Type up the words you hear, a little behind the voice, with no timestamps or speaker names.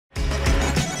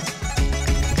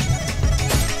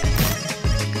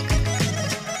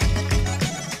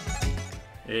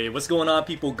Hey, what's going on,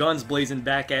 people? Guns blazing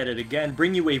back at it again.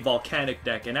 Bring you a volcanic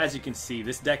deck, and as you can see,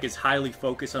 this deck is highly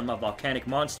focused on my volcanic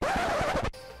monster.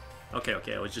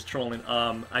 Okay, I was just trolling.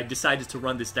 I decided to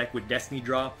run this deck with Destiny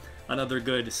Draw. Another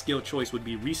good skill choice would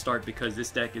be Restart, because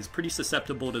this deck is pretty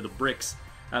susceptible to the bricks.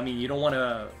 I mean, you don't want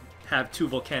to have 2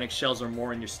 volcanic shells or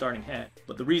more in your starting hand.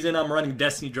 But the reason I'm running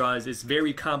Destiny Draw is it's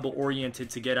very combo oriented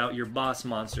to get out your boss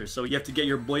monster. So you have to get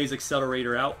your Blaze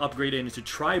Accelerator out, upgrade it into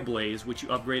Tri-Blaze, which you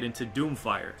upgrade into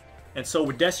Doomfire. And so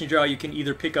with Destiny Draw, you can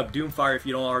either pick up Doomfire if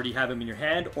you don't already have him in your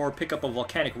hand, or pick up a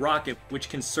Volcanic Rocket, which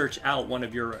can search out one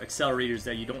of your accelerators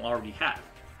that you don't already have.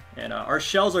 And our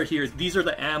shells are here. These are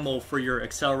the ammo for your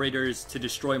accelerators to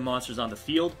destroy monsters on the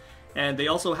field. And they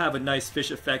also have a nice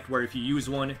fish effect where if you use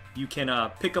one, you can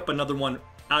pick up another one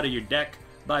out of your deck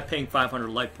by paying 500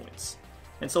 life points.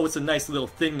 And so it's a nice little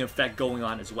thinning effect going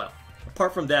on as well.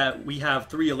 Apart from that, we have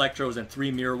 3 Electros and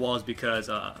 3 Mirror Walls because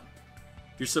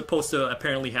you're supposed to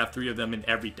apparently have 3 of them in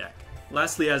every deck.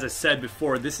 Lastly, as I said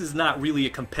before, this is not really a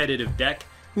competitive deck.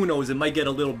 Who knows, it might get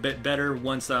a little bit better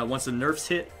once the nerfs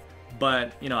hit.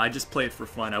 But, you know, I just play it for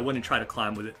fun. I wouldn't try to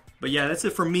climb with it. But yeah, that's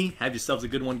it for me. Have yourselves a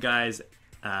good one, guys.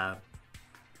 Yeah.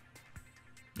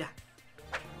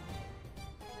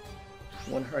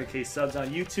 100K subs on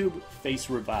YouTube. Face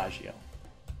Ravaggio.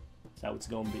 That's how it's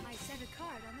gonna be.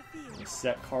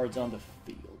 Set cards on the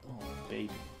field. Oh, baby.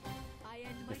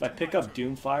 If I pick up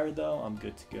Doomfire, though, I'm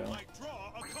good to go.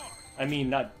 I mean,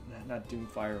 not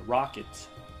Doomfire. Rocket.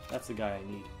 That's the guy I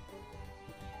need.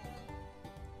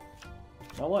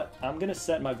 You know what? I'm gonna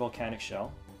set my Volcanic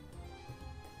Shell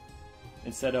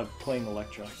instead of playing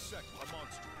Electro.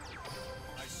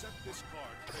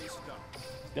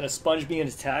 It's gonna sponge me an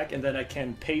attack, and then I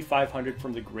can pay 500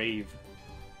 from the grave.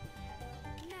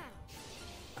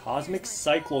 Cosmic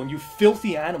Cyclone, you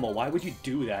filthy animal! Why would you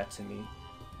do that to me?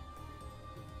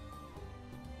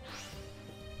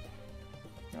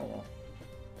 Oh well.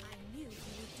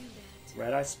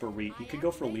 Red Eye Spirit. He could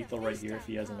go for lethal right here if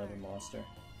he has another monster.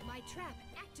 My trap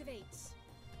activates.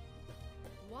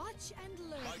 Watch and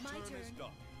learn. My turn.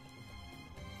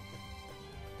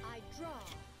 I draw.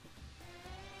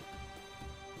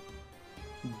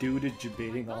 Dude is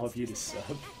debating all of you to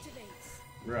sub.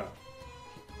 Bro.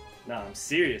 Nah, I'm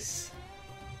serious.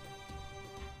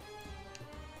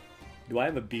 Do I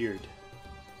have a beard?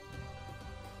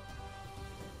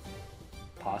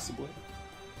 Possibly.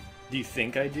 Do you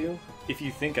think I do? If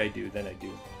you think I do, then I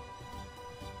do.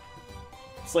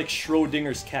 It's like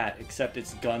Schrodinger's cat, except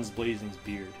it's gunsblazing's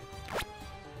beard.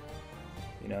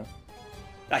 You know?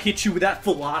 I hit you with that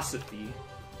philosophy.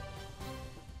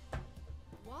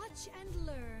 Watch and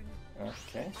learn.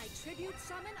 Okay. I tribute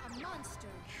summon a monster.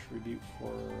 Tribute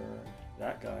for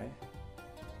that guy.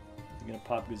 He's gonna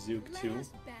pop Gazook too.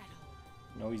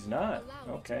 No, he's not.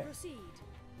 Okay.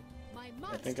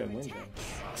 I think I win then.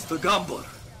 It's the gambler.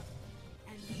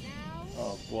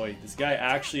 Oh boy, this guy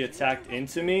actually attacked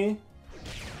into me.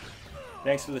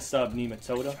 Thanks for the sub,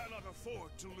 Nematoda.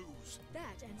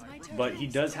 But he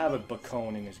does have a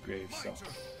Bacone in his grave, so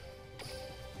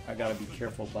I gotta be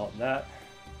careful about that.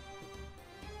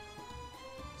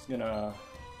 Just gonna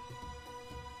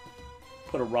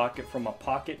put a rocket from my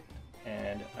pocket,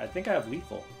 and I think I have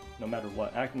lethal, no matter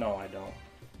what. No, I don't.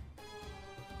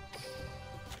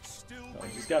 So I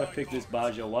just gotta pick this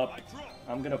Bajo up.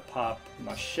 I'm gonna pop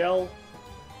my shell,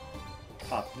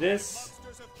 pop this.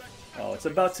 Oh, it's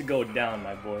about to go down,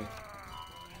 my boy.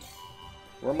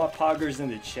 Where are my poggers in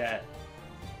the chat?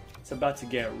 It's about to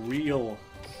get real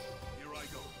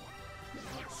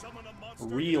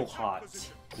hot.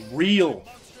 Real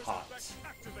hot.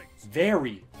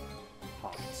 Very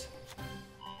hot.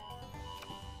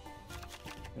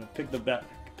 I'm gonna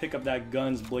pick up that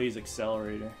Guns Blaze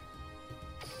Accelerator.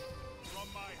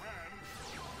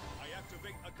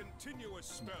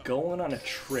 Going on a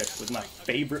trip with my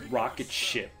favorite rocket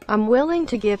ship. I'm willing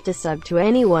to gift a sub to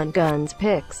anyone Guns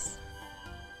picks.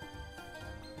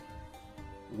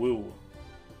 Woo.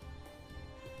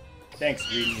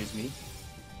 Thanks, reading is me.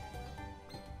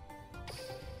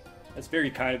 That's very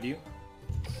kind of you.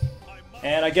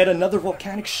 And I get another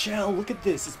volcanic shell. Look at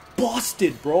this. It's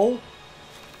busted, bro.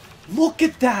 Look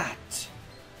at that.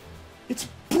 It's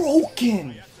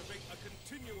broken.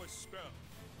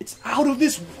 It's out of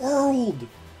this world.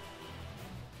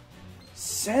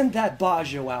 Send that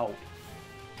Bajo out.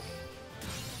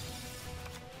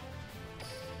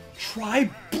 Try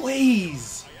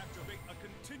Blaze.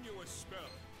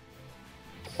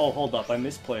 Oh, hold up. I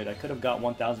misplayed. I could have got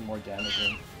 1,000 more damage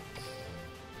in.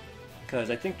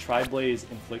 Because I think Tri-Blaze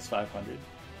inflicts 500.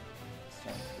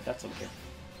 But that's okay.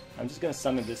 I'm just going to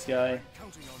summon this guy.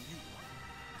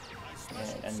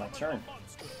 And end my turn.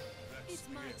 It's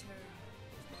my turn.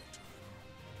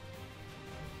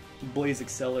 Blaze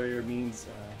Accelerator means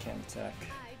I can't attack. I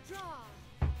draw.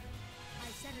 I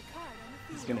set a card on the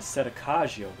field. He's gonna set a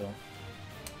Kagyo though.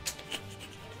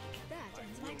 That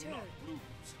ends my turn.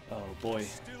 Oh boy.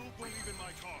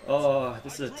 Oh,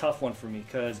 this is a tough one for me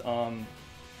because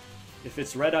if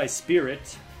it's Red Eye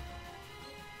Spirit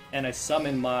and I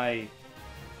summon my...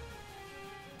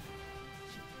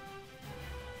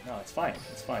 No, it's fine.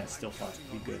 It's fine. It's still fine.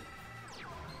 Be good.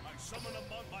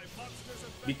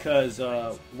 Because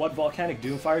what Volcanic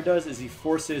Doomfire does is he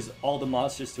forces all the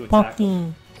monsters to attack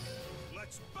him.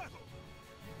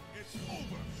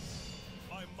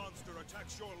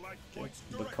 Okay,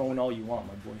 Bacone all you want,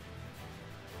 my boy.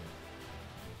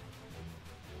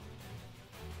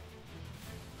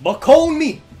 Bacone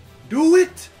me! Do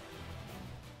it!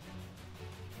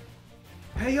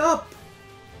 Pay up!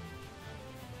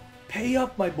 Pay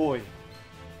up, my boy!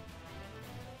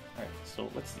 Alright, so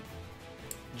let's see.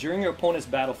 During your opponent's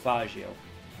battle Fagio,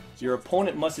 your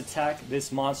opponent must attack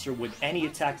this monster with any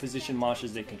attack position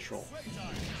monsters they control.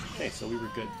 Okay, so we were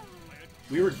good.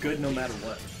 We were good no matter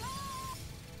what.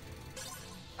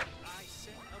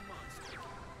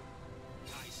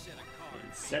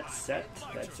 Set,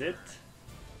 that's it.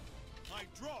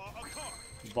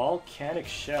 Volcanic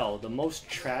Shell, the most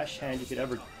trash hand you could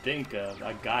ever think of.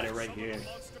 I got it right here.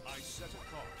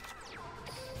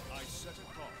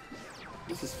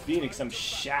 This is Phoenix, I'm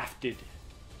shafted.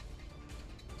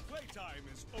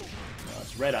 Oh,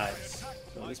 it's Red Eyes.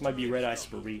 So this might be Red Eye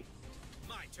Spirit.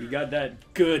 You got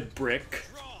that good brick.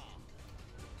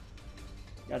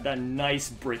 Got that nice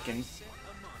brickin'.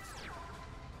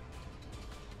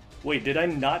 Wait, did I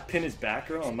not pin his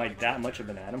back row? Am I that much of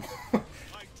an animal?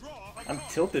 I'm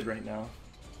tilted right now.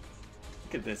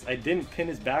 Look at this. I didn't pin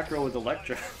his back row with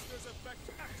Electro.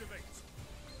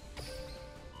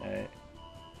 Alright.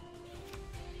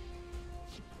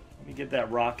 Let me get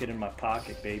that rocket in my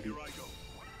pocket, baby.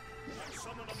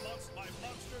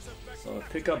 So I'll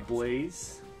pick up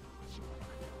Blaze.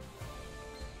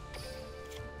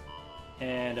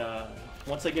 And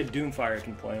once I get Doomfire, I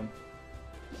can play him.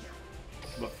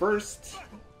 But first,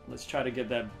 let's try to get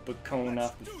that Bacone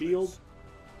off the field.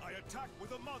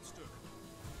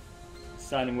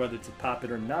 Deciding whether to pop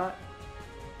it or not.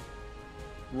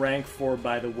 Rank 4,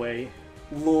 by the way.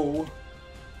 Lol.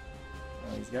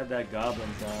 Oh, he's got that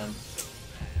Goblins on.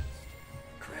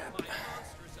 Crap.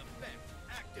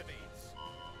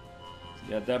 He's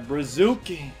got that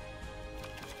Brazuki.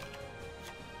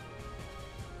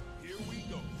 Here we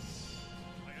go.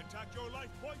 I attack your life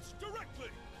points directly.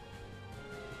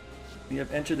 We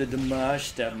have entered the damage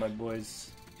step, my boys.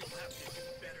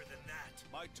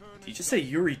 Did you just say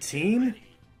Yuri team?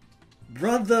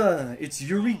 Brother, it's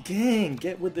Yuri gang.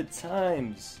 Get with the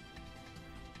times.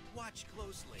 Watch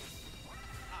closely.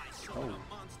 Oh,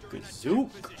 Gazook.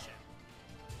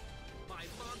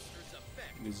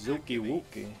 Gazooky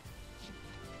Wookie.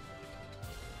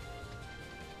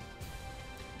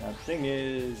 Now the thing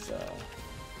is,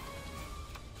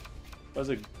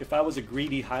 if I was a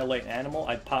greedy highlight animal,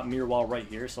 I'd pop Mirwall right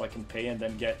here so I can pay and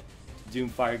then get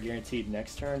Doomfire guaranteed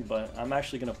next turn, but I'm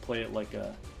actually gonna play it like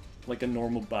a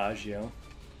normal Baggio.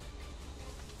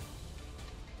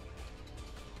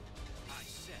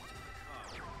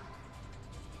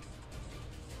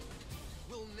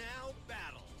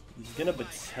 He's gonna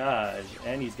Batage,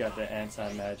 and he's got the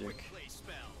anti-magic.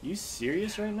 You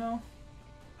serious right now?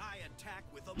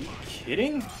 You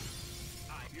kidding?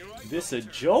 This a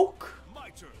joke?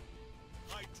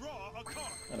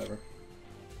 Whatever.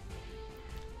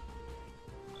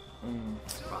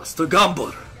 Rasta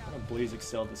Gambler. Blaze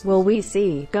Excel this. Will we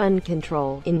see gun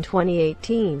control in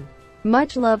 2018?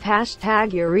 Much love,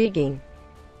 hashtag your rigging.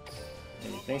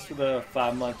 Hey, thanks for the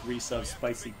 5-month resub,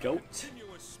 Spicy Goat.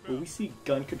 Will we see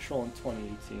gun control in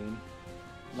 2018?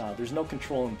 Nah, there's no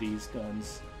control in these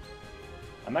guns.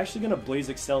 I'm actually gonna Blaze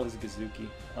Excel his Gazuki.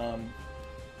 Yeah.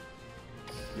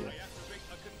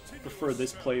 I prefer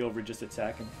this play over just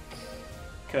attacking.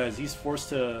 Because he's forced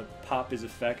to pop his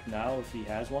effect now if he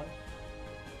has one.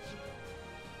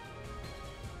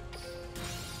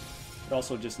 Could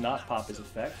also just not pop his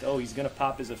effect. Oh, he's gonna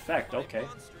pop his effect, okay.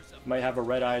 Might have a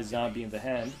Red Eye zombie in the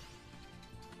hand.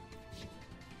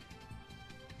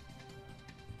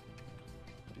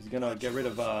 He's gonna get rid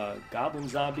of Goblin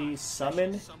Zombie,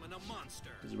 summon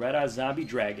his Red Eye Zombie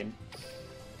Dragon.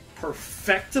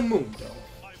 Perfectamundo.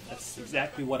 That's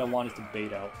exactly what I wanted to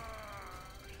bait out.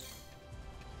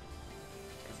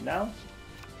 Because now,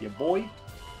 your boy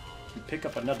can pick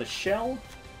up another shell.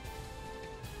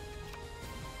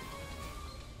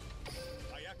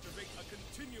 I activate a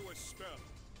continuous spell.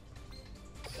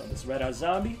 So this Red Eye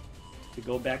Zombie to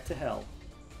go back to hell.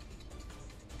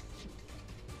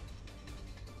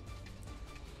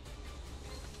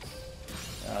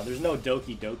 There's no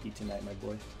Doki Doki tonight, my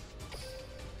boy.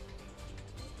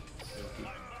 Doki.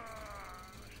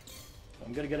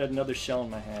 I'm gonna get another shell in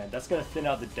my hand. That's gonna thin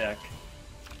out the deck.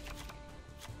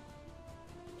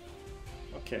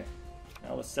 Okay.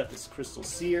 Now let's set this Crystal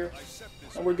Seer.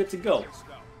 And we're good to go.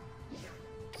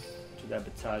 Do that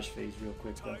Batage phase real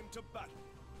quick though.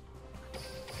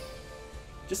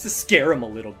 Just to scare him a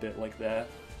little bit like that.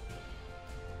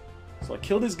 So I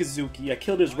killed his Gazuki, I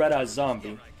killed his Red Eye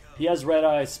Zombie. He has Red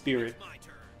Eye Spirit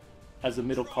as a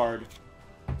middle card,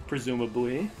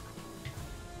 presumably.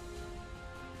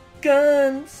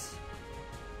 Guns!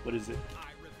 What is it?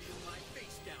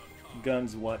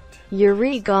 Guns what?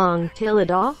 Yuri Gong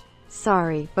Tilida?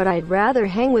 Sorry, but I'd rather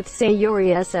hang with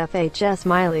Sayuri SFHS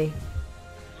Miley.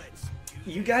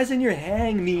 You guys and your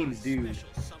hang memes, dude.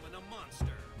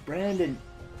 Brandon,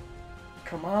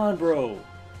 come on, bro.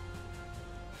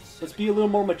 Let's be a little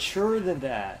more mature than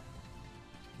that.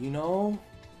 You know?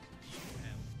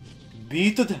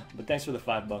 Beat it. But thanks for the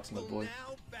 $5, my boy.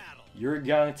 You're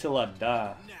going till I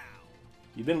die.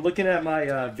 You've been looking at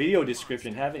my video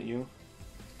description, haven't you?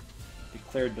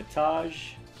 Declared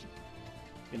Batage.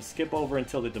 Gonna skip over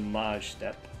until the Damage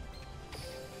step.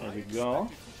 There we go.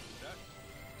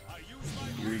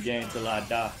 You regain till I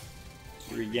die.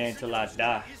 You regain till I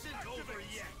die.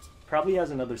 Probably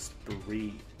has another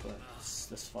spree, but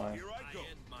that's fine.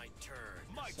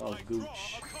 It's all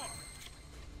gooch.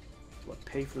 What,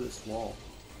 pay for this wall?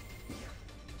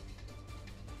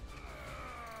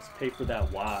 Let's pay for that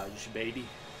Waj, baby.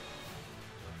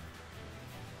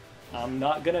 I'm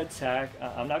not gonna attack.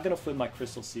 I'm not gonna flip my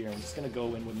Crystal Seer. I'm just gonna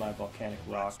go in with my Volcanic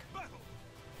Rock.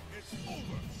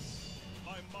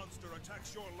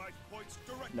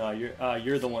 No,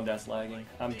 you're the one that's lagging.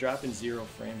 I'm dropping 0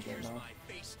 frames right now.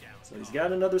 So he's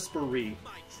got another Spree.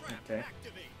 Okay.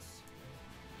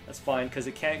 That's fine, because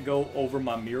it can't go over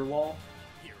my mirror wall.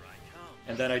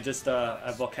 And then I just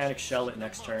I Volcanic Shell it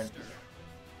next turn.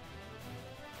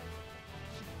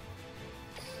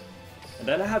 And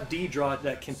then I have D-Draw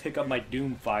that can pick up my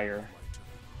Doomfire.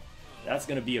 That's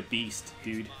gonna be a beast,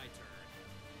 dude.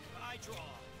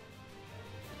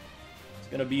 It's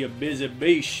gonna be a busy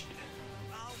beast.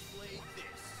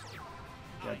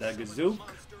 Got that Gazook.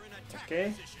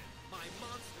 Okay.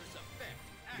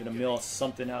 Gonna mill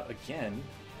something out again.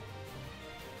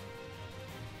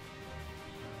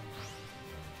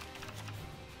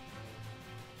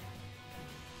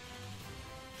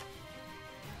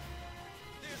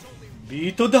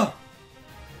 Beat it down.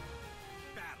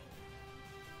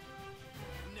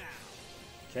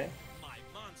 Okay.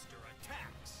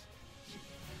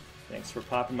 Thanks for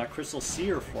popping my Crystal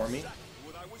Seer for me.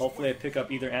 Hopefully I pick up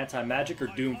either Anti-Magic or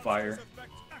Doomfire.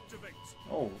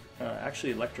 Oh,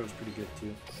 actually Electro's pretty good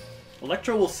too.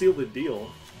 Electro will seal the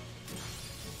deal.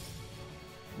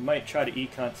 Might try to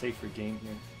econ save for game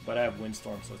here, but I have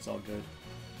Windstorm, so it's all good.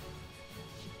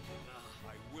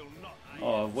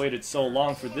 Oh, I've waited so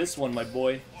long for this one, my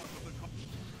boy.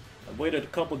 I've waited a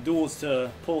couple duels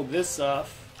to pull this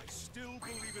off.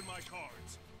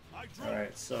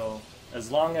 Alright, so as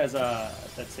long as I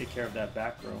take care of that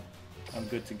back row, I'm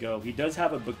good to go. He does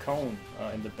have a Bacone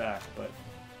in the back, but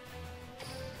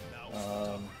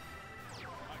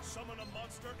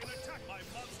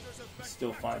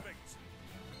still fine.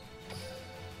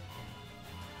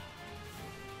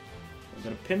 I'm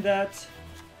gonna pin that.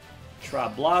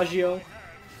 Trablagio.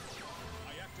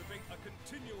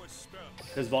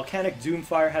 Because Volcanic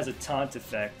Doomfire has a taunt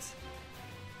effect.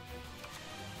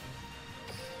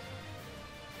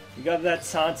 You got that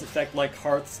taunt effect like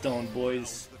Hearthstone,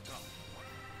 boys.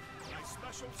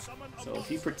 So if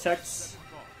he protects,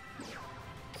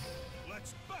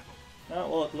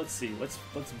 well, let's see. Let's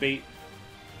bait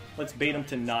him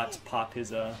to not pop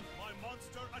his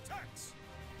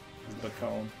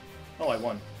Bacone. Oh, I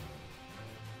won.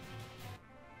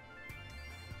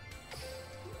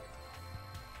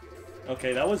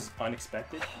 Okay, that was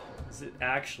unexpected. Is it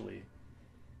actually?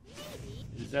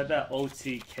 Is that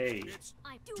OTK?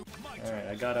 Alright,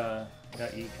 I got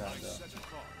Econ though.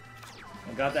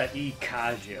 I got that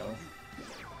Ekajo.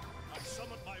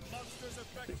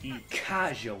 The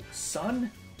Ekajo,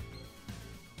 son!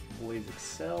 Blaze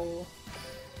Excel.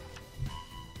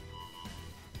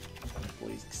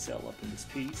 Blaze Excel up in this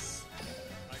piece.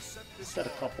 Set a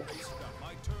couple.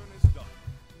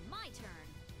 My turn.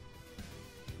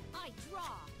 I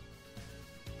draw.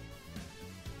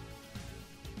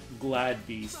 Glad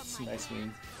Beasts, nice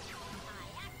meme.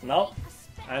 Nope,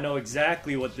 I know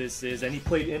exactly what this is, and he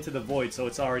played Into the Void, so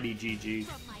it's already GG.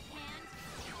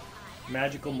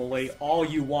 Magical melee, all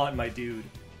you want, my dude.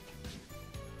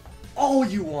 All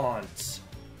you want.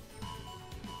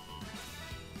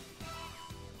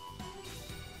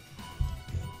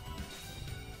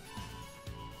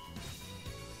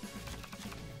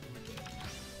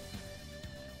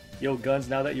 Yo, Guns,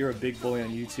 now that you're a big boy on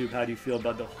YouTube, how do you feel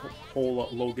about the whole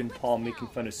Logan Paul making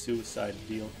fun of suicide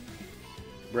deal?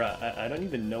 Bruh, I don't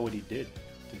even know what he did,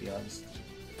 to be honest.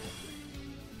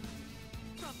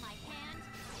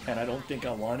 And I don't think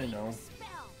I want to know.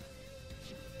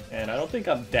 And I don't think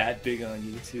I'm that big on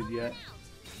YouTube yet.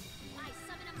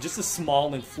 Just a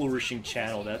small and flourishing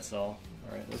channel, that's all.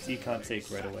 Alright, let's econ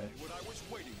take right away.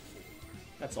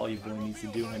 That's all your boy needs to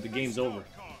do, and the game's over.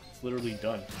 It's literally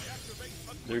done.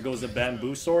 There goes a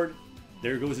bamboo sword.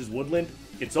 There goes his woodland.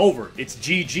 It's over. It's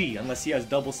GG, unless he has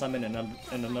double summon and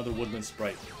another woodland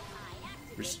sprite.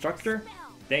 Restructor,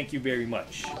 thank you very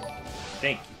much.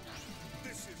 Thank you.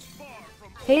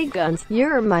 Hey Guns,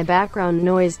 you're my background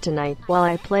noise tonight while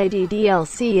I play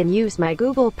DDLC and use my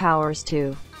Google powers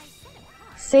to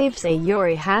save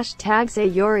Sayori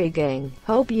 #Sayori gang.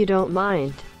 Hope you don't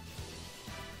mind.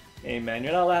 Hey man,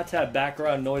 you're not allowed to have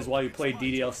background noise while you play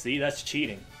DDLC. That's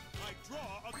cheating.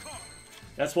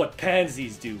 That's what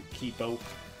pansies do, Kipo.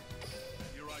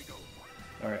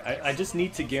 Alright, I just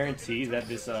need to guarantee that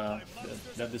this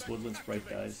woodland sprite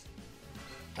dies.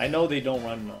 I know they don't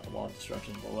run wall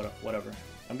destruction, but whatever.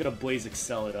 I'm gonna blaze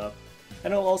excel it up,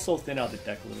 and I'll also thin out the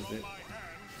deck a little bit,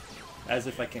 as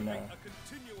if I can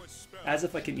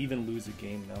even lose a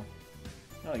game now.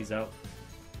 Oh, he's out.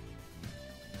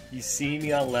 You see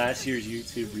me on last year's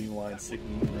YouTube Rewind, sick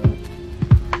me, bro.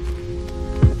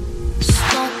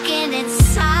 Smoking in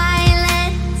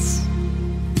silence,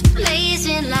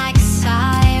 blazing like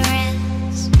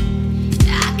sirens.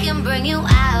 I can bring you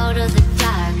out of the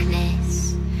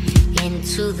darkness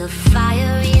into the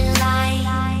fiery light.